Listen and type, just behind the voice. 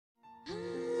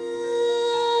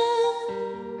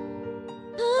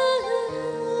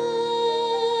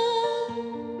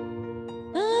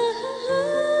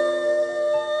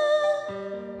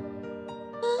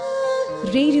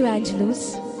Radio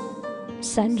Angelos,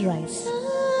 Sunrise.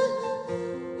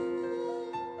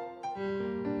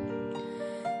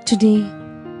 Today,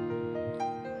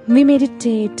 we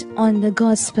meditate on the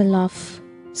Gospel of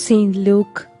St.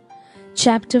 Luke,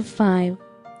 chapter 5,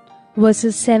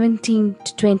 verses 17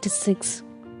 to 26.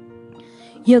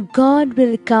 Your God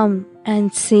will come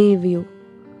and save you.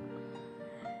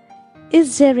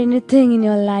 Is there anything in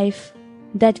your life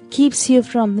that keeps you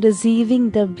from receiving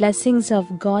the blessings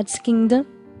of God's kingdom?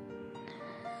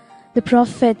 The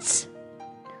prophets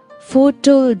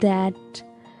foretold that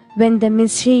when the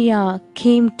Messiah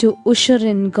came to usher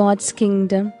in God's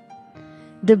kingdom,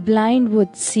 the blind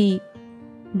would see,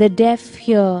 the deaf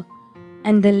hear,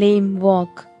 and the lame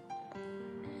walk.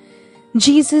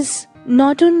 Jesus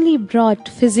not only brought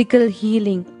physical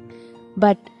healing,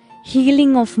 but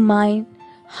healing of mind,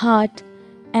 heart,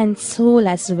 and soul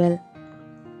as well.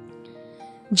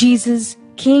 Jesus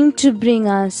came to bring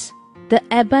us the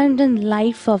abundant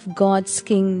life of God's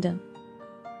kingdom.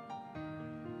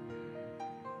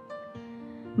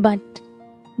 But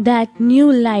that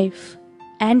new life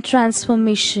and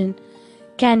transformation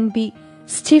can be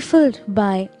stifled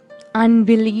by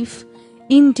unbelief,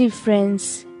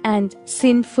 indifference, and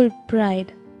sinful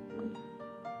pride.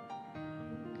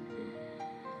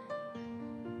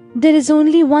 There is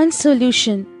only one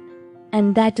solution,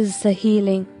 and that is the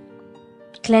healing,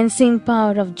 cleansing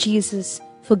power of Jesus'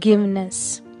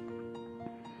 forgiveness.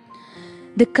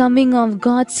 The coming of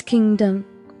God's kingdom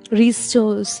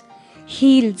restores,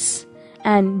 heals,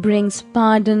 and brings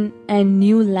pardon and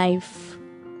new life.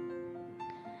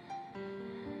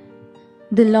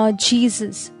 The Lord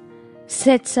Jesus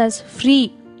sets us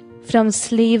free from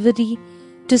slavery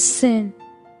to sin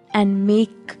and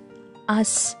make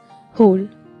us whole.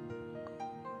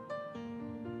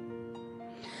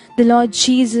 The Lord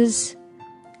Jesus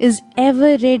is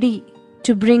ever ready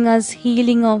to bring us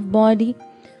healing of body,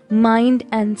 mind,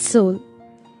 and soul.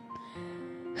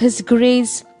 His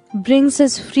grace brings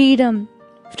us freedom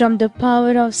from the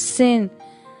power of sin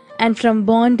and from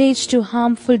bondage to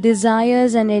harmful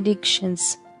desires and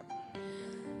addictions.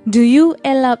 Do you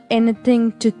allow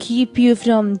anything to keep you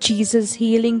from Jesus'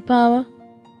 healing power?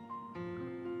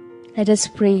 Let us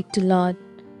pray to Lord.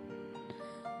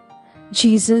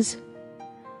 Jesus,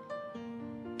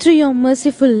 through your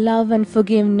merciful love and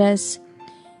forgiveness,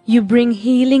 you bring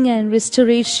healing and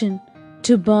restoration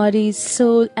to body,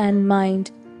 soul, and mind.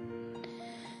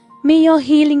 May your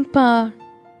healing power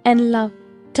and love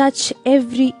touch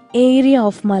every area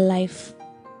of my life,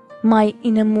 my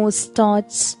innermost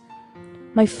thoughts,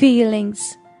 my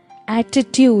feelings,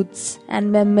 attitudes,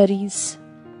 and memories.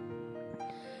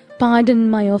 Pardon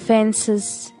my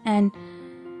offenses and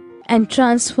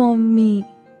transform me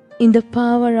in the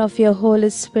power of your Holy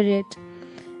Spirit,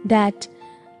 that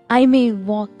I may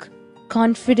walk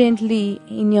confidently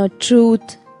in your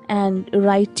truth and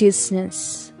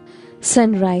righteousness.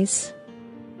 Sunrise,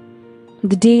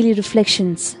 the daily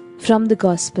reflections from the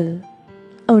Gospel,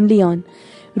 only on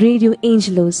Radio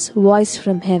Angelos, Voice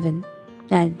from Heaven.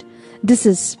 And this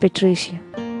is Patricia.